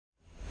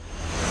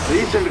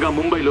Recent గా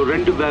ముంబైలో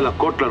 2,000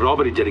 కోట్ల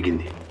రాబరీ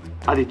జరిగింది.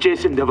 అది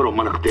చేసిందెవరో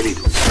మనకు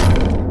తెలీదు.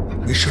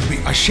 We should be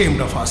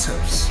ashamed of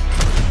ourselves.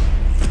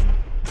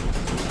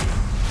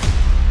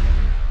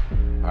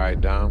 All right,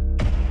 Dom.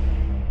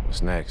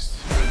 What's next?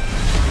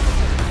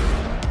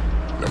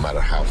 No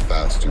matter how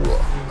fast you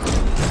are,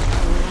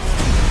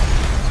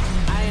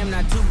 I am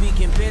not too big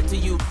compared to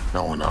you.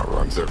 no one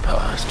outruns their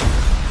past.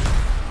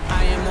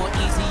 I am more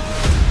easy.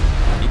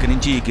 ఇక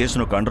నుంచి ఈ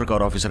కేసును ఒక under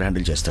cover officer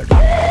handle చేస్తాడు.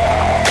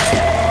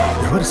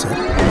 ఎవరు sir?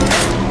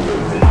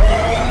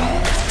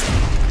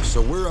 So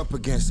we're up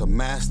against a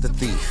master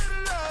thief,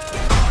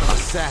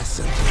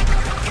 assassin,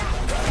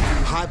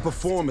 high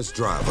performance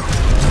driver.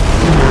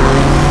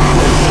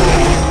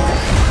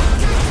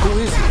 Who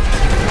is he?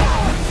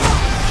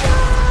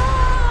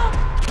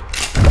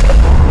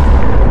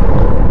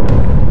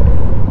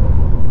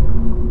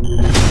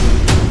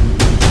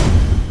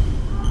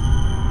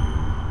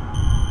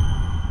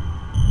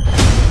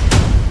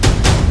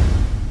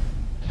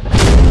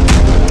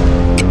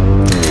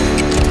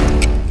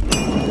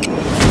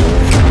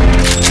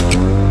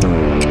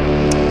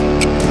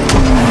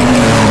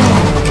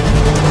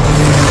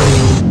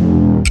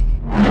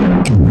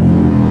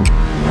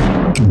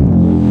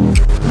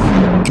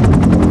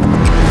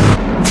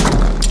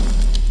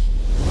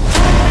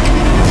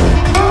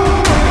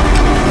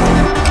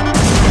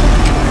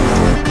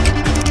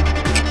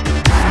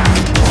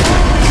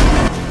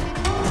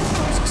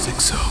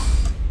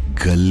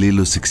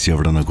 గల్లీలో 6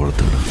 ఎవడన్నా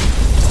కొడతాడు,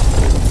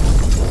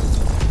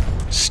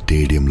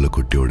 స్టేడియంలో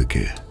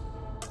కొట్టేవాడికి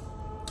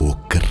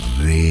ఒక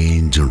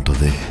రేంజ్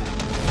ఉంటుంది.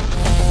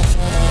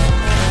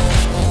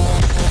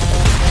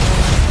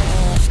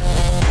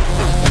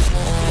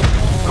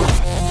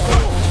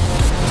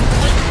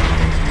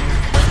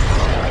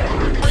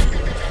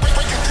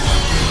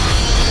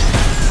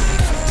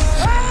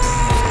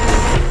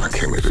 I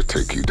came here to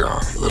take you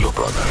down, little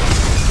brother.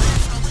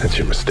 That's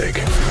your mistake.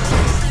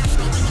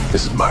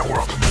 This is my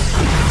world.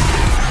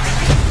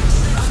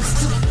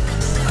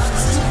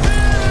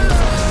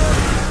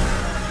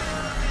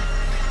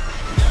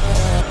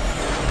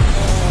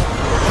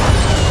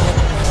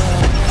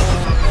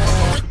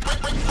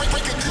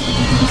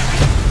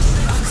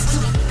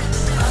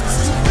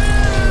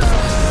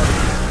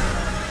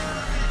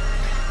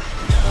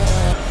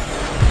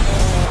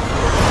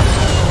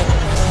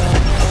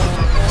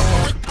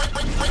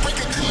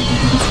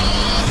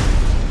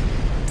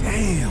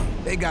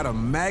 They got a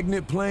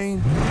magnet plane?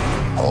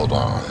 Hold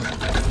on.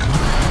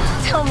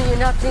 Tell me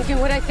you're not thinking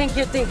what I think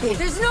you're thinking.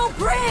 There's no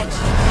bridge!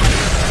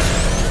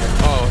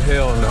 Oh,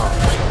 hell no.